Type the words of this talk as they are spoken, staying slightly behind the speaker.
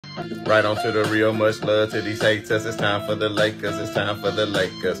Right on to the real, much love to these haters. It's time for the Lakers. It's time for the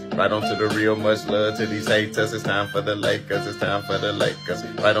Lakers. Right on to the real, much love to these haters. It's time for the Lakers. It's time for the Lakers.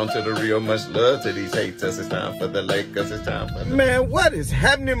 Right on to the real, much love to these haters. It's time for the Lakers. It's time for the... Man, what is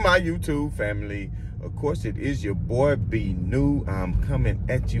happening, my YouTube family? Of course, it is your boy B New. I'm coming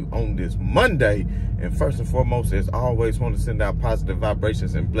at you on this Monday. And first and foremost, as always, want to send out positive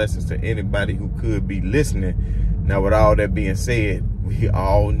vibrations and blessings to anybody who could be listening. Now, with all that being said, we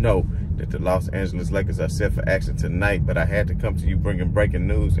all know that the Los Angeles Lakers are set for action tonight, but I had to come to you bringing breaking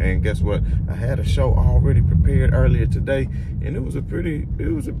news. And guess what? I had a show already prepared earlier today, and it was a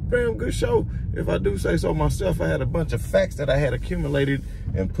damn good show, if I do say so myself. I had a bunch of facts that I had accumulated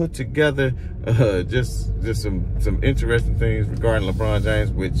and put together, just some interesting things regarding LeBron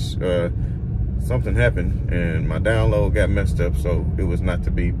James, which something happened and my download got messed up, so it was not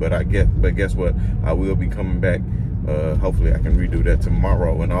to be. But guess what? I will be coming back. Hopefully I can redo that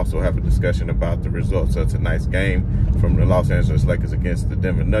tomorrow and also have a discussion about the results of tonight's game from the Los Angeles Lakers against the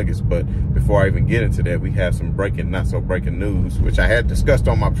Denver Nuggets. But before I even get into that, we have some not so breaking news, which I had discussed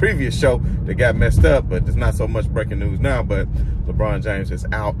on my previous show that got messed up, but there's not so much breaking news now. But LeBron James is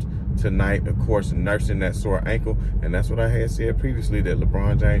out tonight, of course, nursing that sore ankle. And that's what I had said previously, that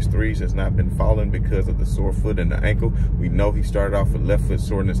LeBron James' threes has not been falling because of the sore foot and the ankle. We know he started off with left foot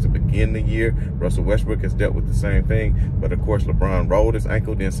soreness to begin the year. Russell Westbrook has dealt with the same thing, but of course LeBron rolled his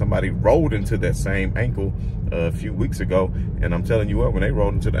ankle, then somebody rolled into that same ankle a few weeks ago. And I'm telling you what, when they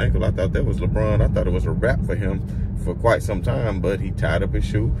rolled into the ankle, I thought that was LeBron. I thought it was a wrap for him for quite some time, but he tied up his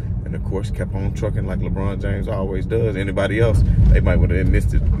shoe and of course kept on trucking like LeBron James always does. Anybody else, they might would have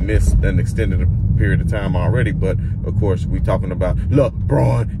missed an extended period of time already, but of course we talking about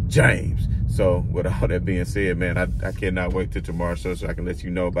LeBron James. So with all that being said, man, I cannot wait till tomorrow so I can let you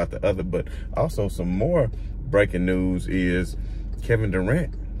know about the other. But also some more breaking news is Kevin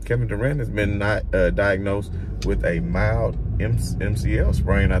Durant. Kevin Durant has been diagnosed with a mild MCL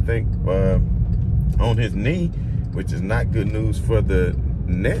sprain, I think, on his knee, which is not good news for the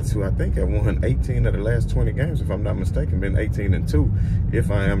Nets, who I think have won 18 of the last 20 games, if I'm not mistaken, been 18-2, if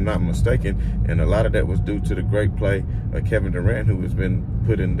I am not mistaken. And a lot of that was due to the great play of Kevin Durant, who has been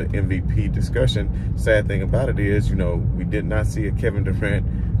put in the MVP discussion. Sad thing about it is, you know, we did not see a Kevin Durant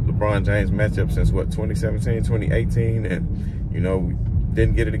LeBron James matchup since what, 2017, 2018, and you know, we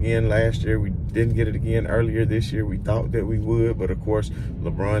didn't get it again last year. We didn't get it again earlier this year. We thought that we would, but of course,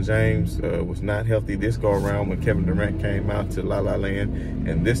 LeBron James was not healthy this go around when Kevin Durant came out to La La Land.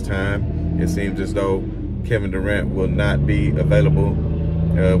 And this time, it seems as though Kevin Durant will not be available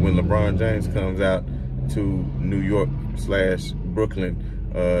when LeBron James comes out to New York / Brooklyn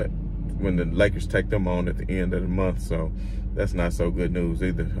when the Lakers take them on at the end of the month. So that's not so good news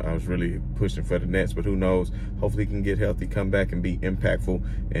either. I was really pushing for the Nets, but who knows? Hopefully he can get healthy, come back and be impactful,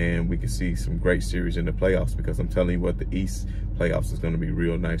 and we can see some great series in the playoffs, because I'm telling you what, the East playoffs is going to be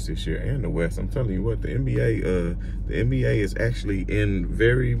real nice this year, and the West. I'm telling you what, the NBA is actually in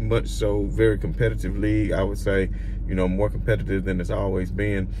very much so very competitive league. I would say, you know, more competitive than it's always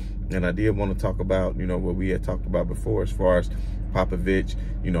been. And I did want to talk about, you know, what we had talked about before as far as Popovich.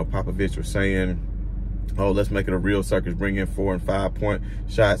 You know, Popovich was saying, oh, let's make it a real circus, bring in 4- and 5-point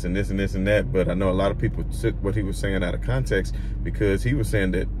shots and this and this and that. But I know a lot of people took what he was saying out of context, because he was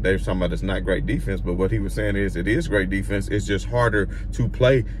saying that they were talking about it's not great defense, but what he was saying is it is great defense. It's just harder to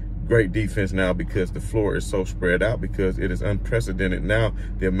play great defense now because the floor is so spread out, because it is unprecedented now,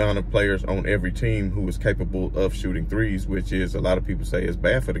 the amount of players on every team who is capable of shooting threes, which is, a lot of people say is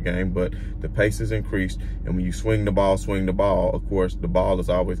bad for the game, but the pace is increased. And when you swing the ball, of course, the ball is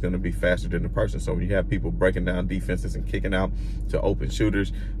always going to be faster than the person. So when you have people breaking down defenses and kicking out to open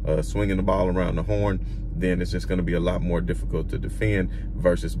shooters, swinging the ball around the horn, then it's just going to be a lot more difficult to defend,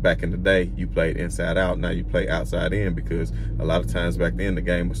 versus back in the day, you played inside out, now you play outside in, because a lot of times back then the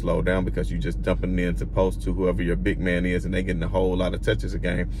game was slowed down because you just dumping into post to whoever your big man is, and they getting a whole lot of touches a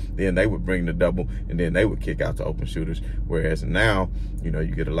game. Then they would bring the double, and then they would kick out to open shooters. Whereas now, you know,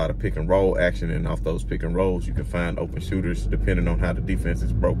 you get a lot of pick and roll action, and off those pick and rolls, you can find open shooters depending on how the defense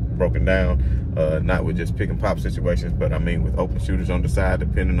is broken down. Not with just pick and pop situations, but I mean with open shooters on the side,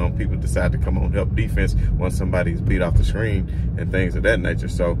 depending on people decide to come on help defense once somebody's beat off the screen and things of that nature.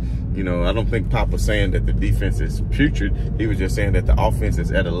 So, you know, I don't think Pop was saying that the defense is putrid. He was just saying that the offense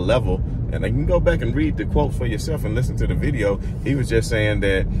is at a level, and you can go back and read the quote for yourself and listen to the video. He was just saying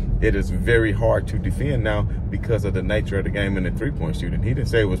that it is very hard to defend now because of the nature of the game and the three-point shooting. He didn't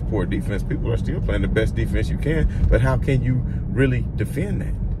say it was poor defense. People are still playing the best defense you can, but how can you really defend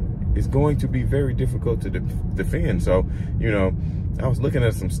that? It's going to be very difficult to defend. So, you know, I was looking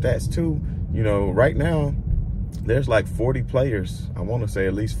at some stats too. You know, right now, there's like 40 players, I want to say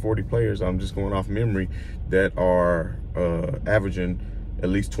at least 40 players, I'm just going off memory, that are averaging at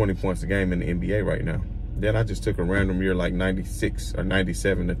least 20 points a game in the NBA right now. Then I just took a random year like 96 or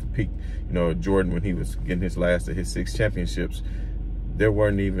 97 at the peak. You know, Jordan, when he was getting his last of his 6 championships, there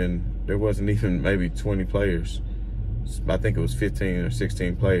wasn't even maybe 20 players. I think it was 15 or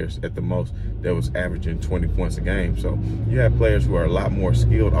 16 players at the most that was averaging 20 points a game. So you have players who are a lot more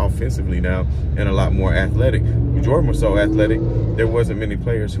skilled offensively now and a lot more athletic. Jordan was so athletic, there wasn't many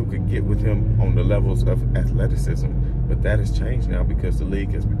players who could get with him on the levels of athleticism. But that has changed now because the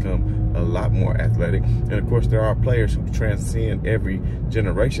league has become a lot more athletic. And of course, there are players who transcend every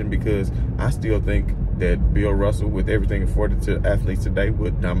generation, because I still think that Bill Russell, with everything afforded to athletes today,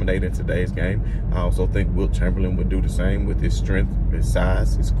 would dominate in today's game. I also think Wilt Chamberlain would do the same with his strength, his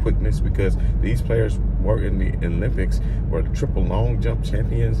size, his quickness, because these players were in the Olympics, were triple long jump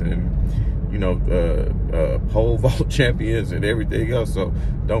champions and, you know, pole vault champions and everything else. So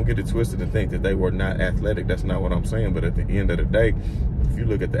don't get it twisted and think that they were not athletic. That's not what I'm saying. But at the end of the day, if you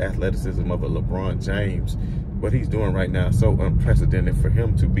look at the athleticism of a LeBron James, what he's doing right now is so unprecedented. For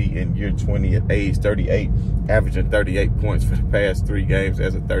him to be in year 20 at age 38, averaging 38 points for the past 3 games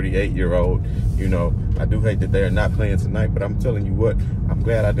as a 38-year-old. You know, I do hate that they're not playing tonight, but I'm telling you what, I'm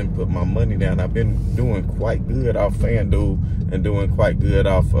glad I didn't put my money down. I've been doing quite good off FanDuel and doing quite good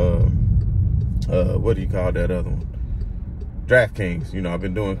off, what do you call that other one? DraftKings. You know, I've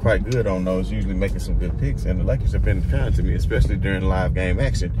been doing quite good on those, usually making some good picks, and the Lakers have been kind to me, especially during live game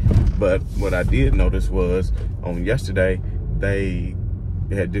action. But what I did notice was on yesterday, they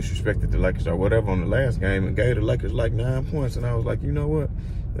had disrespected the Lakers or whatever on the last game and gave the Lakers like 9 points, and I was like, you know what,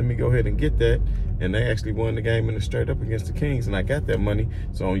 let me go ahead and get that. And they actually won the game in the straight up against the Kings, and I got that money.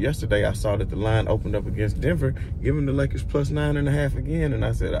 So on yesterday, I saw that the line opened up against Denver, giving the Lakers plus 9.5 again. And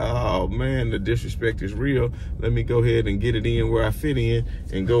I said, oh man, the disrespect is real. Let me go ahead and get it in where I fit in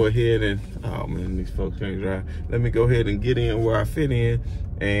and go ahead and, oh man, these folks can't drive. Let me go ahead and get in where I fit in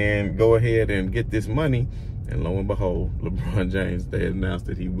and go ahead and get this money. And lo and behold, LeBron James, they announced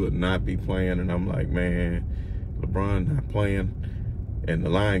that he would not be playing. And I'm like, man, LeBron not playing. And the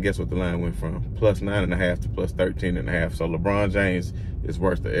line, guess what the line went from? Plus 9.5 to plus 13.5. So LeBron James is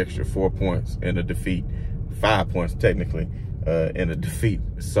worth the extra 4 points in a defeat. 5 points, technically, in a defeat.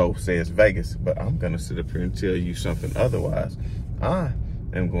 So says Vegas. But I'm going to sit up here and tell you something otherwise. I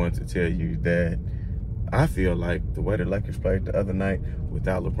am going to tell you that I feel like the way the Lakers played the other night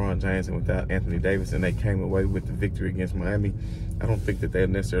without LeBron James and without Anthony Davis, and they came away with the victory against Miami, I don't think that they'll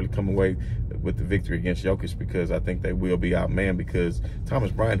necessarily come away with the victory against Jokic, because I think they will be outmanned, because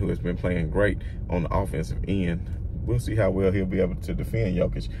Thomas Bryant, who has been playing great on the offensive end, we'll see how well he'll be able to defend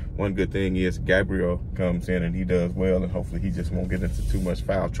Jokic. One good thing is Gabriel comes in and he does well, and hopefully he just won't get into too much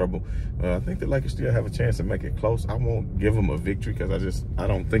foul trouble. I think the Lakers still have a chance to make it close. I won't give them a victory because I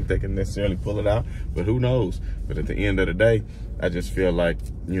don't think they can necessarily pull it out, but who knows? But at the end of the day, I just feel like,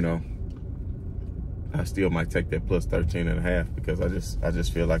 you know, I still might take that plus 13.5, because I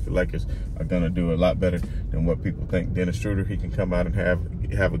just feel like the Lakers are gonna do a lot better than what people think. Dennis Schroeder, he can come out and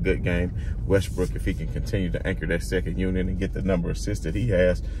have a good game. Westbrook, if he can continue to anchor that second unit and get the number of assists that he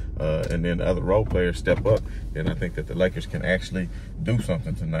has, and then the other role players step up, then I think that the Lakers can actually do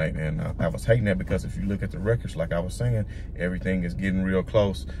something tonight. And I was hating that, because if you look at the records, like I was saying, everything is getting real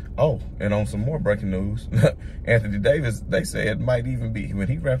close. Oh, and on some more breaking news, Anthony Davis, they said, might even be, when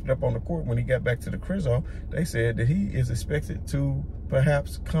he wrapped up on the court, when he got back to the crib, they said that he is expected to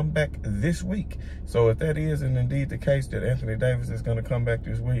perhaps come back this week. So if that is indeed the case, that Anthony Davis is going to come back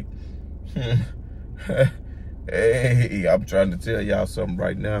this week, hey, I'm trying to tell y'all something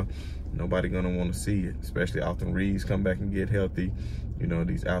right now. Nobody going to want to see it, especially Austin Reeves come back and get healthy. You know,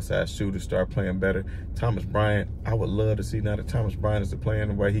 these outside shooters start playing better. Thomas Bryant, I would love to see, now that Thomas Bryant is playing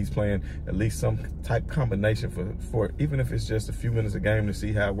the way he's playing, at least some type combination for even if it's just a few minutes a game, to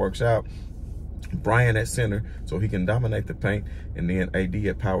see how it works out. Bryant at center, so he can dominate the paint, and then AD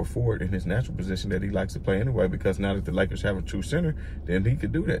at power forward in his natural position that he likes to play anyway, because now that the Lakers have a true center, then he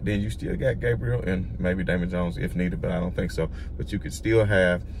could do that. Then you still got Gabriel and maybe Damon Jones if needed, but I don't think so. But you could still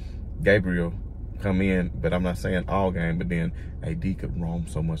have Gabriel come in, but I'm not saying all game, but then AD could roam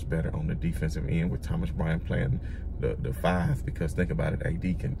so much better on the defensive end with Thomas Bryant playing the 5, because think about it,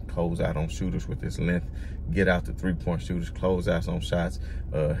 AD can close out on shooters with his length, get out to 3-point shooters, close out on shots,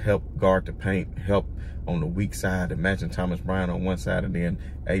 help guard the paint, help on the weak side. Imagine Thomas Bryant on one side and then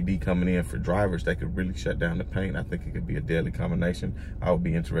AD coming in for drivers. They could really shut down the paint. I think it could be a deadly combination. I would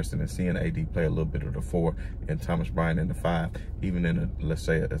be interested in seeing AD play a little bit of the 4 and Thomas Bryant in the 5, even in a, let's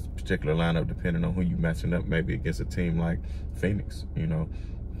say, a particular lineup, depending on who you're matching up, maybe against a team like Phoenix, you know,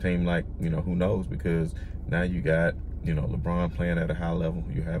 team like, you know, who knows, because Now you got, you know, LeBron playing at a high level.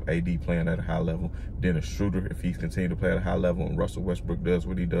 You have AD playing at a high level. Dennis Schroeder, if he's continuing to play at a high level, and Russell Westbrook does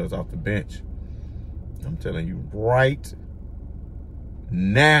what he does off the bench, I'm telling you right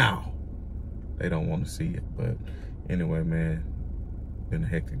now, they don't want to see it. But anyway, man, been a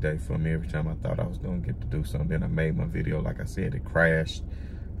hectic day for me. Every time I thought I was going to get to do something, I made my video. Like I said, it crashed.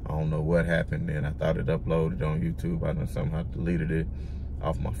 I don't know what happened. Then I thought it uploaded on YouTube. I done somehow deleted it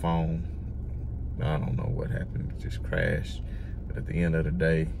off my phone. I don't know what happened. It just crashed. But at the end of the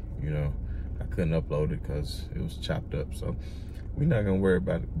day, you know, I couldn't upload it because it was chopped up. So we're not going to worry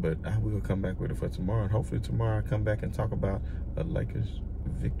about it. But I will come back with it for tomorrow. And hopefully tomorrow I come back and talk about a Lakers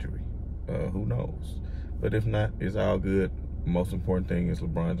victory. Who knows? But if not, it's all good. Most important thing is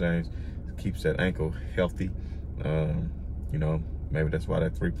LeBron James keeps that ankle healthy. You know, maybe that's why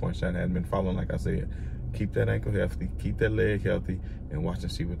that three-point shot hadn't been falling. Like I said, keep that ankle healthy, keep that leg healthy, and watch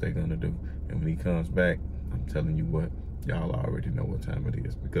and see what they're gonna do. And when he comes back, I'm telling you what, y'all already know what time it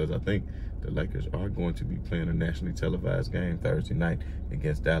is, because I think the Lakers are going to be playing a nationally televised game Thursday night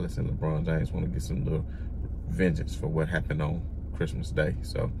against Dallas, and LeBron James want to get some little vengeance for what happened on Christmas Day.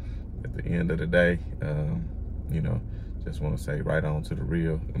 So at the end of the day, you know, just want to say right on to the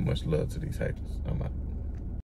real, and much love to these haters. I'm out.